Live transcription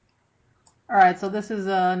Alright, so this is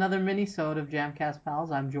another mini-sode of Jamcast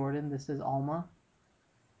Pals. I'm Jordan, this is Alma.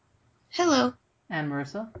 Hello. And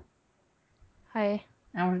Marissa. Hi.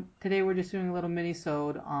 And today we're just doing a little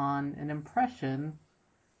mini-sode on an impression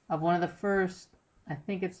of one of the first, I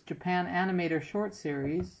think it's Japan Animator short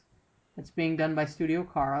series. It's being done by Studio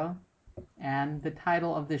Khara. And the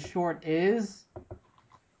title of this short is...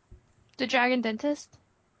 The Dragon Dentist?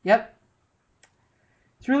 Yep.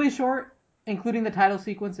 It's really short, including the title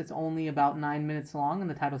sequence. It's only about 9 minutes long, and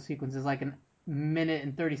the title sequence is like a minute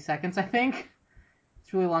and 30 seconds, I think.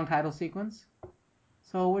 It's a really long title sequence.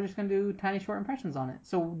 So we're just going to do tiny short impressions on it.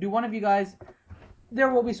 So do one of you guys...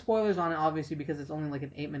 There will be spoilers on it, obviously, because it's only like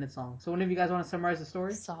an 8-minute song. So one of you guys want to summarize the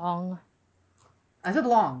story? Song. I said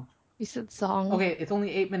long. You said song. Okay, it's only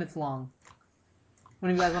 8 minutes long.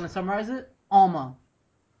 One of you guys want to summarize it? Alma.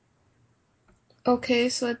 Okay,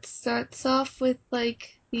 so it starts off with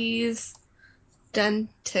like these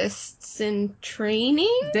dentists in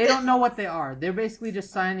training. They don't know what they are. They're basically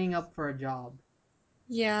just signing up for a job.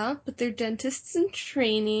 Yeah, but they're dentists in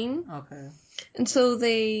training. Okay. And so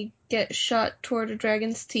they get shot toward a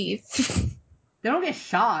dragon's teeth. They don't get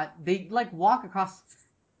shot. They like walk across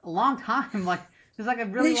a long time. Like there's like a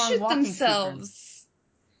really They long shoot walking themselves sequence.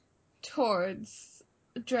 towards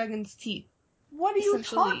a dragon's teeth. What are you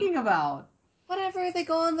talking about? Whatever, they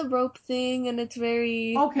go on the rope thing and it's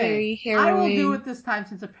very, Okay, very I will harrowing. do it this time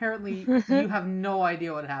since apparently you have no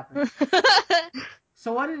idea what happened.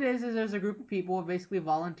 So what it is there's a group of people who basically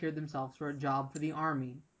volunteered themselves for a job for the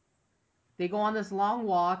army. They go on this long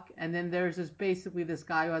walk, and then there's this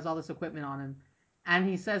guy who has all this equipment on him, and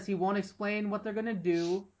he says he won't explain what they're gonna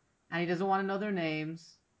do, and he doesn't want to know their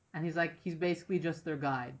names, and he's basically just their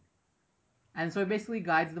guide. And so he basically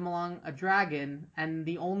guides them along a dragon, and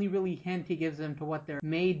the only really hint he gives them to what they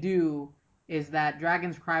may do is that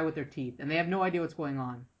dragons cry with their teeth, and they have no idea what's going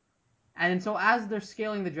on. And so as they're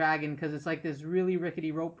scaling the dragon, because it's like this really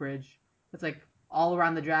rickety rope bridge, it's like all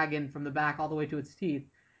around the dragon from the back all the way to its teeth,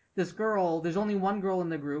 there's only one girl in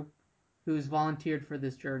the group who's volunteered for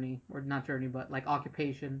this journey, or not journey, but like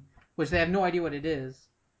occupation, which they have no idea what it is.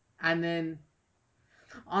 And then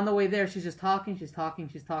on the way there, she's talking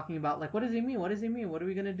about like, what does he mean? What does he mean? What are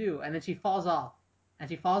we gonna do? And then she falls off, and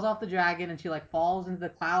she falls off the dragon, and she like falls into the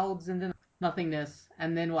clouds, into nothingness.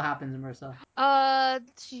 And then what happens, Marissa?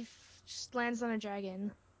 She just lands on a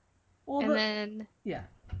dragon. Well, And then yeah.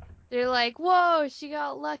 they're like, whoa, she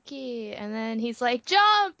got lucky. And then he's like,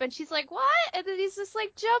 jump! And she's like, what? And then he's just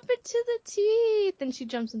like, jump into the teeth. And she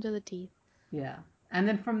jumps into the teeth. Yeah. And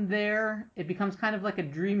then from there, it becomes kind of like a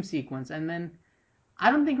dream sequence. And then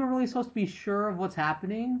I don't think we're really supposed to be sure of what's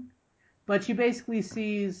happening, but she basically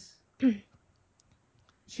sees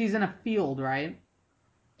she's in a field, right?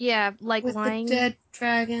 Yeah, like with lying. the dead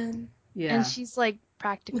dragon. Yeah. And she's like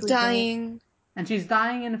practically dying. dead. And she's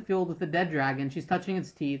dying in a field with a dead dragon. She's touching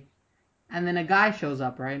its teeth. And then a guy shows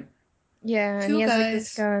up, right? Yeah, and Two he has like guys.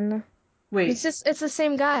 this gun. Wait. It's the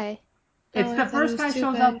same guy. It's Oh, the I thought it first was guy two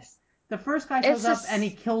shows guys. up. The first guy shows up and he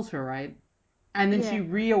kills her, right? And then Yeah. she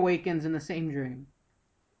reawakens in the same dream.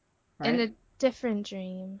 Right? In a different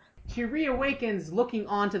dream. She reawakens looking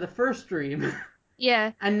onto the first dream.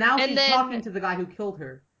 Yeah. And now And she's then- talking to the guy who killed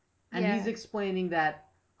her. And Yeah. he's explaining that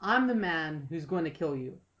I'm the man who's going to kill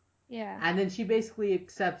you. Yeah. And then she basically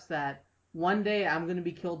accepts that one day I'm going to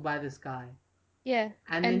be killed by this guy. Yeah.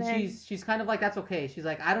 And then she's kind of like, that's okay. She's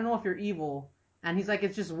like, I don't know if you're evil. And he's like,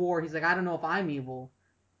 it's just war. He's like, I don't know if I'm evil.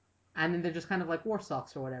 And then they're just kind of like, war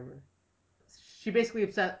sucks or whatever. She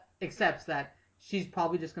basically accepts that she's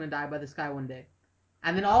probably just going to die by this guy one day.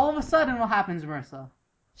 And then all of a sudden, what happens, Marissa?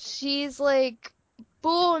 She's like,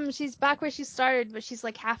 boom, she's back where she started, but she's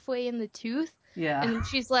like halfway in the tooth. Yeah. And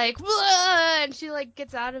she's like, "Whoa!" And she like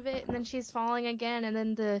gets out of it, and then she's falling again, and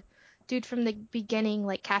then the dude from the beginning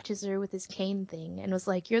like catches her with his cane thing and was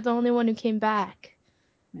like, "You're the only one who came back."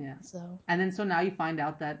 Yeah. So. And then so now you find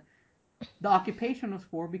out that the occupation was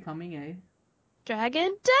for becoming a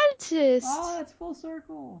Dragon dentist. Oh, that's full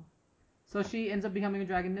circle. So she ends up becoming a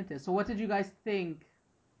dragon dentist. So what did you guys think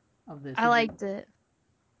of this? I liked it.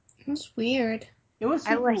 It was weird. It was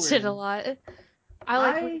super I liked weird. it a lot. I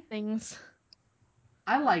like weird things.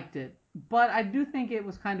 I liked it, but I do think it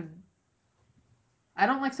was kind of. I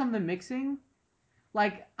don't like some of the mixing.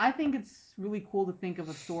 Like, I think it's really cool to think of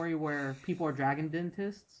a story where people are dragon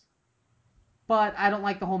dentists, but I don't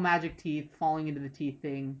like the whole magic teeth falling into the teeth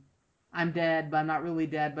thing. I'm dead, but I'm not really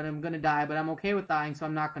dead, but I'm gonna die, but I'm okay with dying, so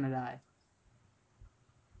I'm not gonna die.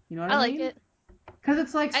 You know what I mean? like it. Because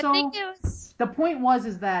it's like, so... I think it was... The point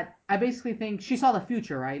is that I basically think she saw the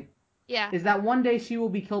future, right? Yeah. Is that one day she will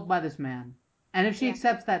be killed by this man. And if she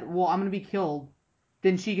accepts that, well, I'm going to be killed,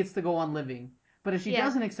 then she gets to go on living. But if she Yeah.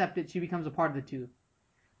 doesn't accept it, she becomes a part of the tooth.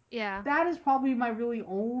 Yeah. That is probably my really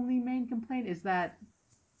only main complaint, is that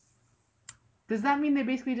does that mean they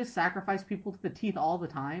basically just sacrifice people to the teeth all the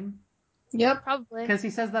time? Yep. Probably. Because he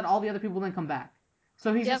says that all the other people then come back.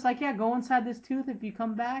 So he's Yep. just like, yeah, go inside this tooth if you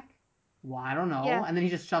come back. Well, I don't know. Yeah. And then he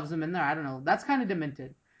just shoves them in there. I don't know. That's kind of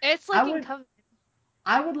demented. It's I like in would- Coven.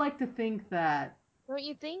 I would like to think that. Don't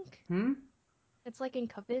you think? It's like in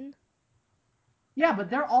Coven. Yeah, but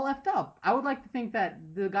they're all effed up. I would like to think that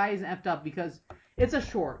the guy isn't effed up because it's a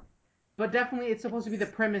short. But definitely it's supposed to be the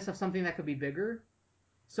premise of something that could be bigger.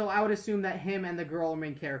 So I would assume that him and the girl are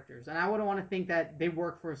main characters. And I wouldn't want to think that they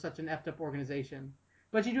work for such an effed up organization.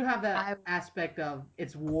 But you do have that aspect of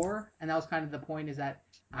it's war, and that was kind of the point, is that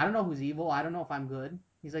I don't know who's evil. I don't know if I'm good.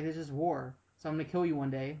 He's like, it's just war. So I'm going to kill you one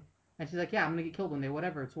day. And she's like, yeah, I'm going to get killed one day.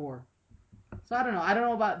 Whatever, it's war. So I don't know. I don't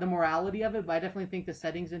know about the morality of it, but I definitely think the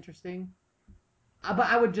setting's interesting. But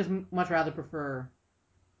I would just much rather prefer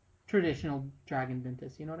traditional dragon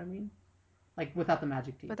dentist. You know what I mean? Like without the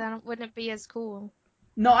magic teeth. But that wouldn't be as cool.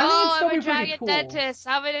 No, I think it'd still I'm a be pretty dragon cool. dentist.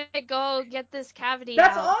 I'm gonna go get this cavity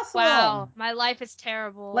That's out. awesome! Wow, my life is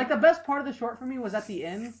terrible. Like the best part of the short for me was at the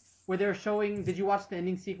end where they're showing. Did you watch the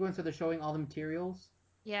ending sequence where they're showing all the materials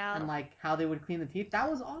Yeah. and like how they would clean the teeth? That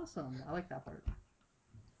was awesome. I like that part.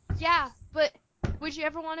 Yeah, but would you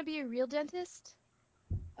ever want to be a real dentist?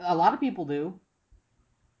 A lot of people do.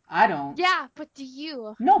 I don't. Yeah, but do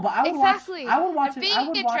you? No, but I would Exactly. watch. I would watch And it. I being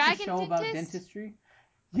would a watch a dragon show about dentist? dentistry.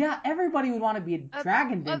 Yeah, everybody would want to be a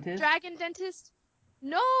dragon A dentist. dragon dentist?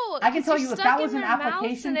 No, I can because tell you're you if stuck that in was an their mouths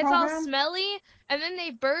application and it's all program. smelly, and then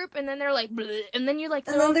they burp, and then they're like, bleh, and then you like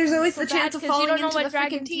And throw then up there's because always it's so the chance of bad 'cause you falling don't know into what the freaking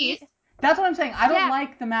dragons teeth. eat. That's what I'm saying. I don't Yeah.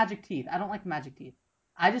 like the magic teeth. I don't like the magic teeth.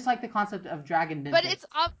 I just like the concept of dragon dentist.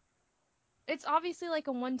 But it's obviously like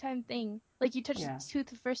a one-time thing. Like you touch Yeah. the tooth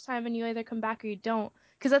the first time and you either come back or you don't.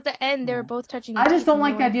 Because at the end they Yeah. were both touching. The I just teeth don't and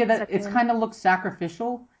like the no idea one that said it's one. kind of looks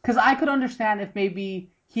sacrificial. Because I could understand if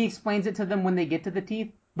maybe he explains it to them when they get to the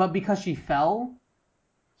teeth, but because she fell,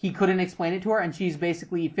 he couldn't explain it to her, and she's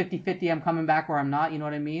basically 50-50, I'm coming back or I'm not, you know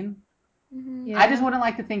what I mean? Mm-hmm. Yeah. I just wouldn't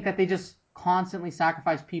like to think that they just constantly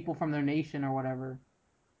sacrifice people from their nation or whatever.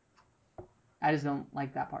 I just don't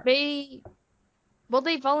like that part. They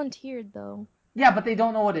volunteered though. Yeah, but they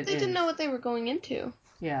don't know what it is. They didn't know what they were going into.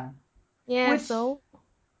 Yeah. Yeah. Which- So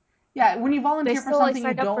Yeah, when you they volunteer for still like something you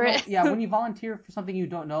signed up don't for know, it. yeah, when you volunteer for something you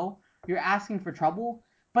don't know, you're asking for trouble,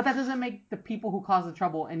 but that doesn't make the people who cause the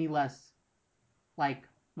trouble any less, like,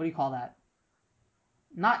 what do you call that?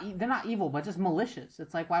 They're not evil, but just malicious.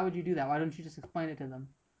 It's like, why would you do that? Why don't you just explain it to them?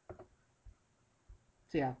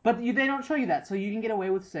 So yeah, but they don't show you that, so you can get away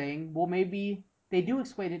with saying, well, maybe they do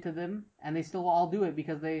explain it to them, and they still all do it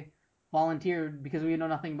because they volunteered because we know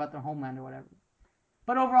nothing about their homeland or whatever.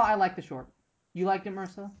 But overall, I like the short. You liked it,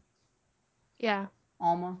 Marissa? Yeah.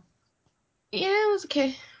 Alma? Yeah, it was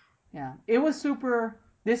okay. Yeah, it was super.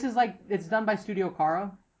 This is like, it's done by Studio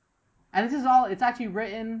Kara, and this is all. It's actually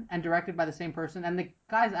written and directed by the same person, and the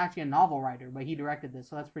guy's actually a novel writer, but he directed this,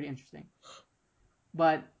 so that's pretty interesting.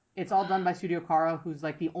 But it's all done by Studio Kara, who's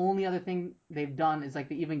like the only other thing they've done is like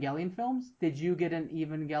the Evangelion films. Did you get an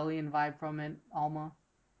Evangelion vibe from it, Alma?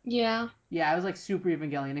 Yeah. Yeah, it was like super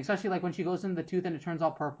Evangelion, especially like when she goes into the tooth and it turns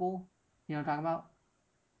all purple. You know what I'm talking about?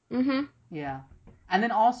 Mm-hmm. Yeah. And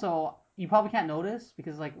then also, you probably can't notice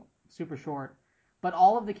because it's like super short, but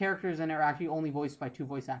all of the characters in it are actually only voiced by 2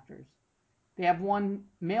 voice actors. They have one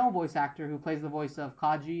male voice actor who plays the voice of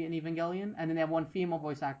Kaji in Evangelion, and then they have one female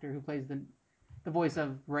voice actor who plays the voice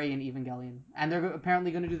of Rei in Evangelion. And they're apparently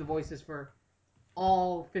going to do the voices for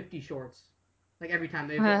all 50 shorts. Like every time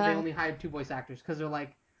they only hired 2 voice actors because they're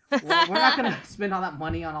like, well, we're not going to spend all that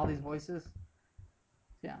money on all these voices.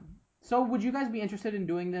 Yeah. So would you guys be interested in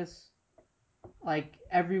doing this like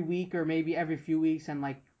every week or maybe every few weeks and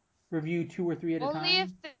like review 2 or 3 at a time? Only if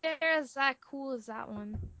they're as that cool as that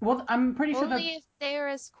one. Well, I'm pretty sure that Only if they're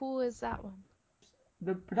as cool as that one.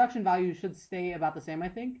 the production value should stay about the same, I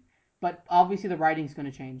think, but obviously the writing's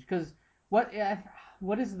going to change because what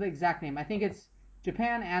is the exact name? I think it's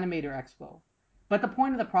Japan Animator Expo. But the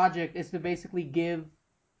point of the project is to basically give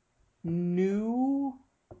new,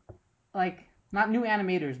 like, not new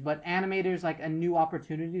animators, but animators like a new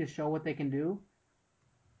opportunity to show what they can do.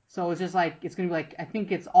 So it's just like, it's going to be like, I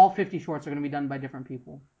think it's all 50 shorts are going to be done by different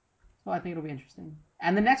people. So I think it'll be interesting.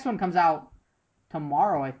 And the next one comes out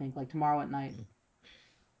tomorrow, I think, like tomorrow at night.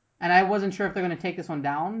 And I wasn't sure if they're going to take this one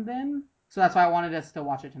down then. So that's why I wanted us to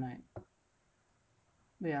watch it tonight.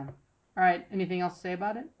 But yeah. Alright, anything else to say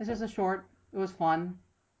about it? It's just a short. It was fun.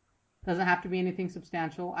 Doesn't have to be anything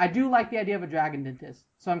substantial. I do like the idea of a dragon dentist.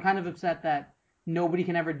 So I'm kind of upset that nobody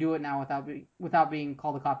can ever do it now without being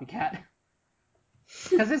called a copycat.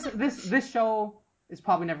 Because this show is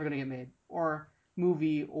probably never gonna get made, or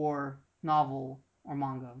movie, or novel, or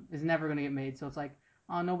manga is never gonna get made. So it's like,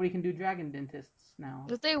 oh, nobody can do dragon dentists now.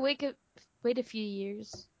 But they wait a few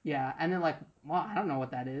years. Yeah, and then like, well, I don't know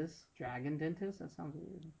what that is. Dragon dentist? That sounds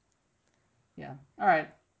weird. Yeah. All right.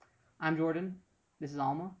 I'm Jordan. This is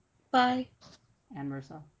Alma Bye. and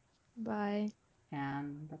Marissa, Bye.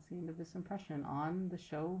 and that's the end of this impression on the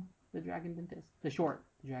show, The Dragon Dentist. The short,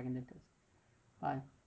 The Dragon Dentist. Bye.